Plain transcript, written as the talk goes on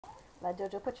Let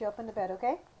Jojo put you up in the bed,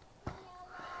 okay?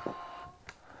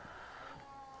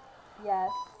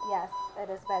 Yes, yes, it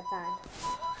is bedtime.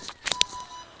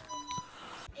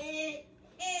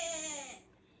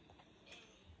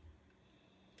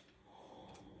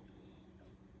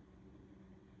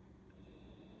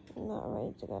 I'm not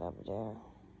ready to get up there.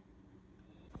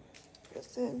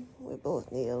 Listen, we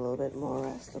both need a little bit more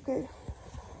rest, okay?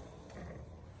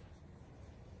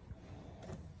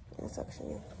 I'll suction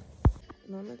you.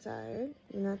 Mama tired?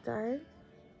 You not tired?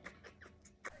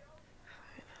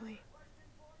 Finally.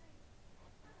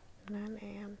 9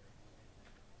 a.m.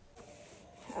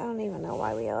 I don't even know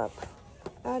why we up.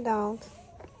 I don't.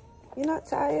 You not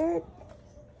tired?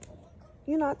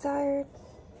 You not tired?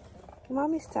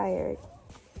 Mommy's tired.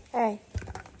 Hey,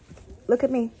 look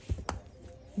at me.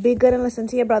 Be good and listen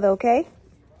to your brother, okay?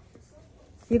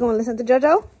 You gonna listen to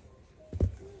Jojo?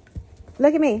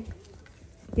 Look at me.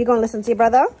 You gonna listen to your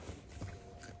brother?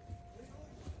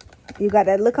 You got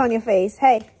that look on your face.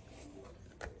 Hey.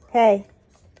 Hey.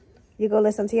 You gonna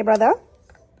listen to your brother?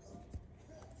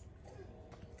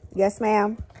 Yes,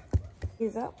 ma'am.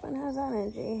 He's up and has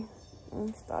energy.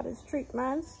 And start his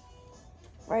treatments.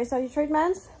 Ready to start your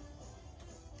treatments?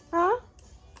 Huh?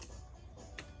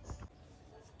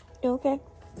 You okay?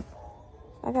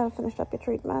 I gotta finish up your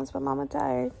treatments, but Mama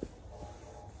tired.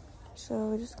 So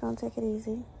we're just gonna take it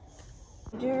easy.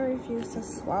 Jerry refused to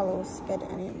swallow spit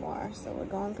anymore, so we're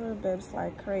going through the bibs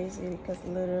like crazy because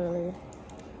literally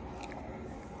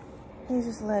he's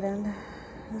just letting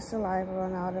the saliva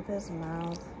run out of his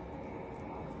mouth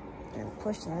and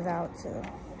pushing it out too.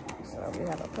 So we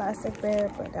have a plastic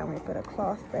bib, but then we put a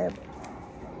cloth bib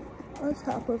on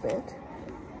top of it.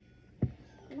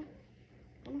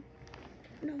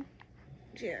 No,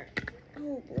 Jerry.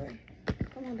 Oh boy.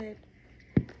 Come on, babe.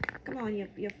 Come on,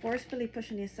 you're forcefully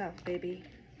pushing yourself, baby.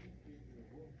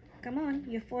 Come on,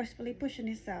 you're forcefully pushing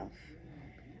yourself.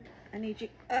 I need you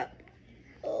up.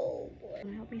 Oh boy.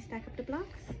 Wanna help me stack up the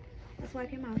blocks? Let's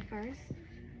wipe your mouth first.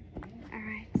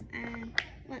 Alright, and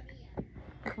look.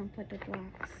 I'm gonna put the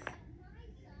blocks.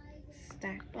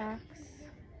 Stack blocks.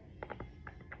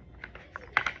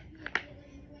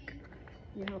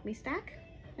 You help me stack?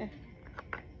 Here.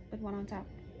 Put one on top.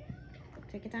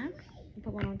 Take your time and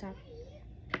put one on top.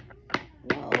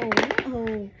 Whoa,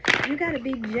 whoa. You gotta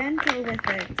be gentle with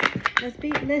it. Let's be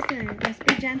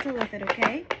gentle with it,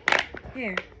 okay?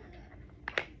 Here.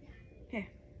 Here.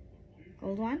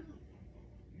 Hold one.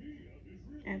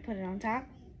 And put it on top.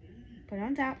 Put it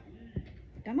on top.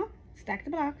 Come on. Stack the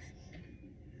blocks.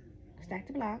 Stack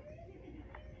the block.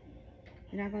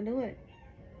 You're not gonna do it.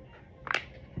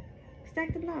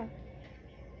 Stack the block.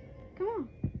 Come on.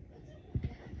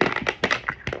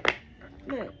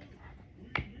 Look.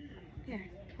 Here.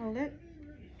 Hold it.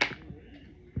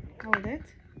 Hold it.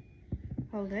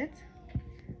 Hold it.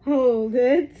 Hold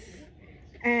it.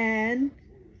 And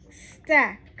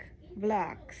stack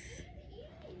blocks.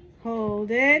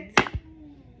 Hold it.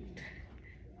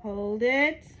 Hold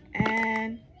it.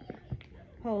 And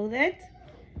hold it.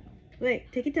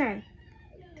 Wait, take your time.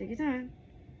 Take your time.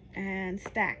 And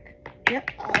stack.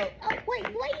 Yep. Oh, wait,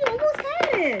 you almost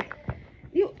had it.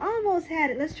 You almost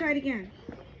had it. Let's try it again.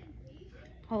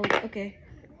 Hold, okay.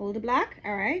 Hold the block.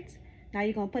 All right. Now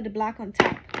you're going to put the block on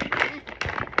top.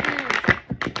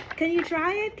 Can you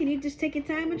try it? Can you just take your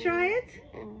time and try it?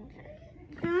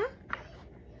 Huh?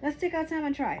 Let's take our time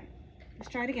and try it. Let's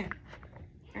try it again.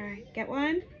 All right. Get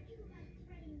one.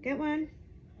 Get one.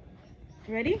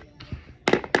 Ready?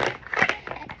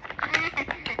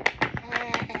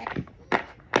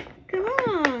 Come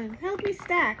on. Help me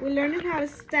stack. We're learning how to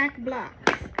stack blocks.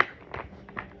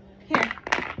 Here.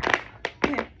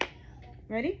 Here.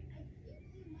 Ready?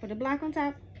 Put the block on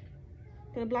top.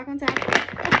 Put the block on top.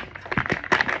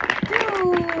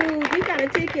 Dude, you gotta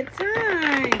take your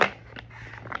time.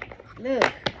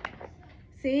 Look.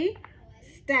 See?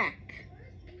 Stack.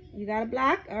 You got a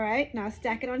block? Alright, now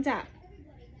stack it on top.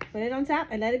 Put it on top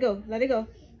and let it go. Let it go.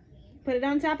 Put it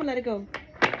on top and let it go.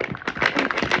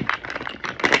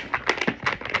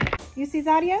 You see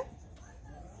Zadia?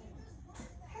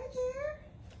 Hey, dear.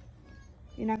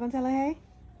 You're not gonna tell her hey?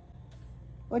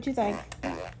 What you think?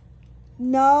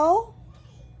 No?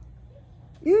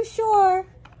 You sure?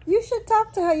 You should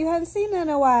talk to her. You haven't seen her in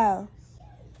a while.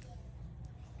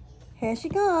 Here she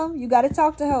come. You gotta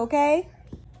talk to her, okay?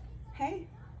 Hey.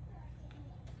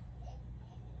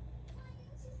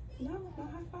 No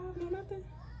high five, no nothing.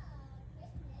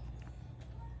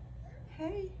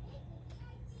 Hey.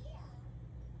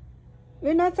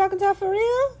 You're not talking to her for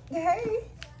real?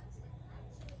 Hey.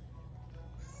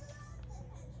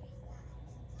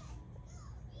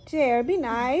 Jared, be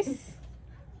nice.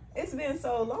 It's been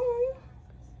so long.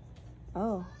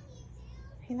 Oh.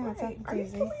 He's not talking Are to you you,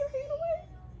 Z. pulling your hand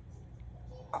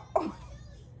away? Oh.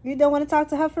 You don't want to talk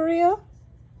to her for real?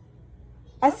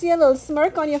 I see a little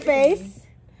smirk on your face.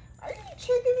 Are you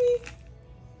tricking me?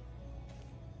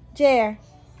 Jer,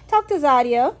 talk to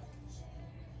Zadia.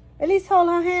 At least hold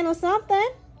her hand or something.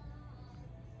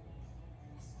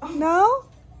 Oh. No?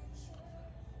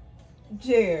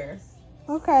 Jer.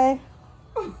 Okay.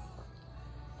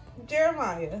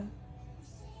 Jeremiah.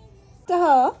 To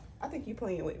her. I think you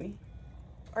playing with me.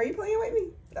 Are you playing with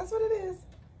me? That's what it is.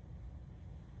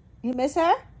 You miss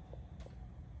her?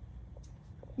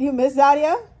 You miss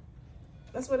Zadia?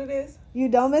 That's what it is. You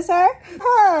don't miss her?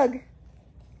 Hug.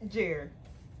 Jer.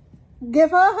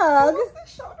 Give her a hug. What's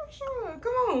this shoulder shrug?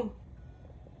 Come on.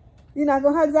 You not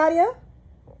gonna hug Zadia?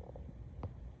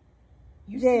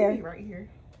 You Jer. see me right here.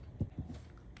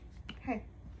 Hey.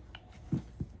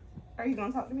 Are you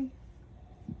gonna talk to me?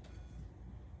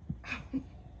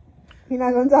 You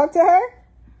not gonna talk to her?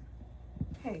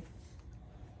 Hey.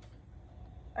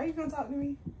 Are you gonna talk to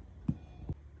me?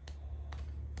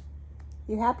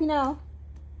 You happy now?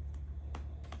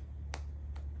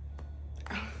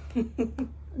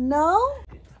 No?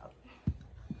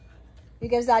 You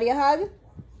give Zadia a hug?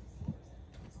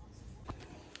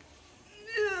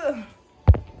 Ugh.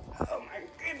 Oh my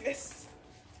goodness.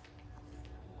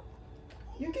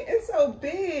 You're getting so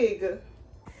big.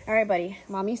 All right, buddy.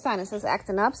 Mommy's sinus is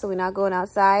acting up, so we're not going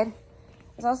outside.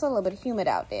 It's also a little bit humid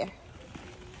out there.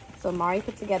 So Mari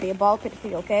put together a ball pit for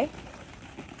you, okay?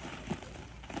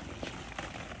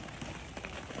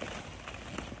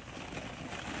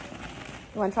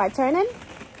 You want to try turning?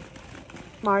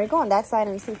 Mari, go on that side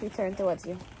and see if you turn towards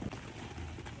you.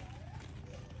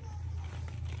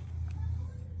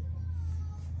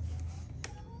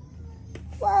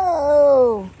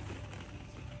 Whoa!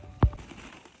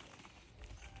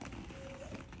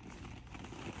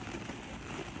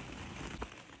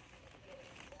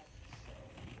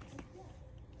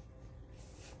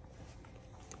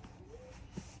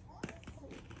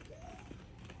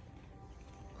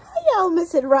 Y'all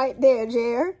miss it right there,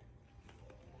 Jer.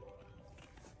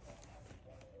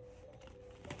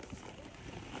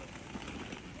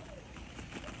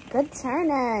 Good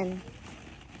turning.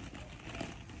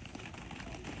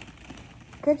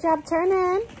 Good job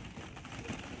turning.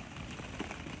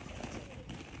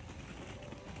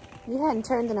 You hadn't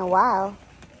turned in a while.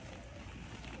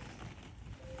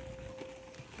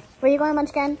 Where you going,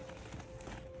 Munchkin?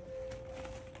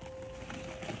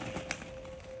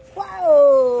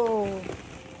 Whoa!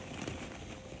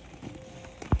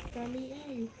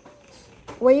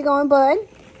 Where you going, bud?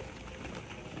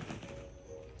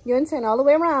 You didn't turn all the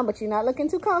way around, but you're not looking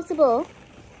too comfortable.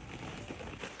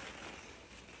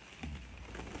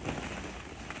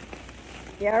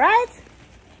 You all right?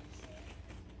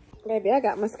 Baby, I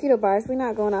got mosquito bites. We're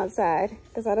not going outside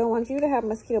because I don't want you to have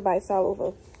mosquito bites all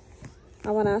over.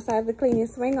 I went outside to clean your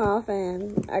swing off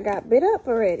and I got bit up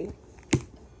already.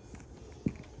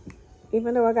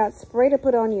 Even though I got spray to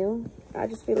put on you, I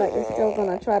just feel like they're still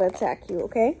gonna try to attack you,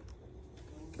 okay?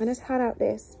 And it's hot out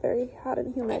there. It's very hot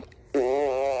and humid.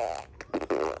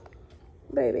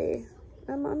 Baby,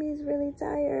 and mommy's really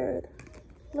tired.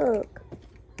 Look,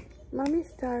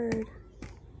 mommy's tired.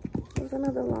 It was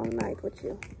another long night with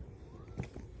you.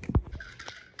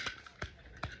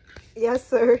 Yes,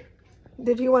 sir.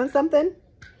 Did you want something?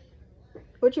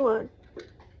 What you want?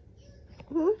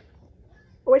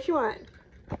 What you want?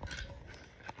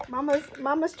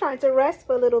 Mama's trying to rest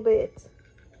for a little bit.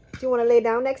 Do you want to lay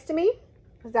down next to me?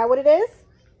 Is that what it is?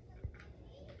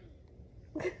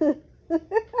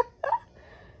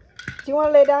 Do you want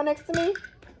to lay down next to me?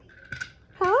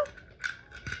 Huh?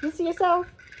 You see yourself?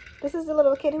 This is the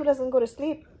little kid who doesn't go to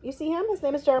sleep. You see him? His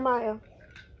name is Jeremiah.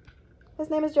 His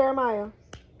name is Jeremiah.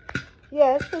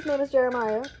 Yes, his name is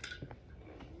Jeremiah.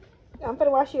 I'm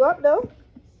gonna wash you up though.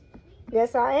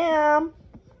 Yes, I am.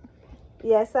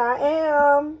 Yes, I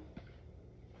am.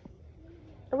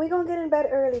 And we're gonna get in bed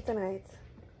early tonight.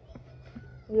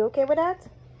 You okay with that?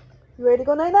 You ready to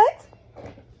go night-night?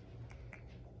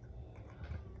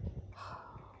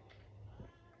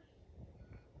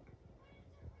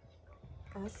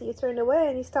 I see you turned away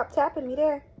and you stopped tapping me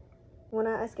there when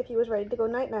I asked if you was ready to go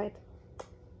night-night.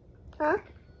 Huh?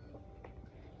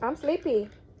 I'm sleepy.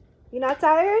 You not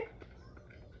tired?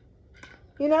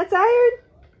 You not tired?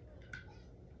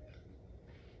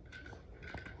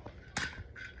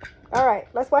 All right,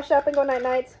 let's wash up and go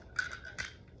night-night.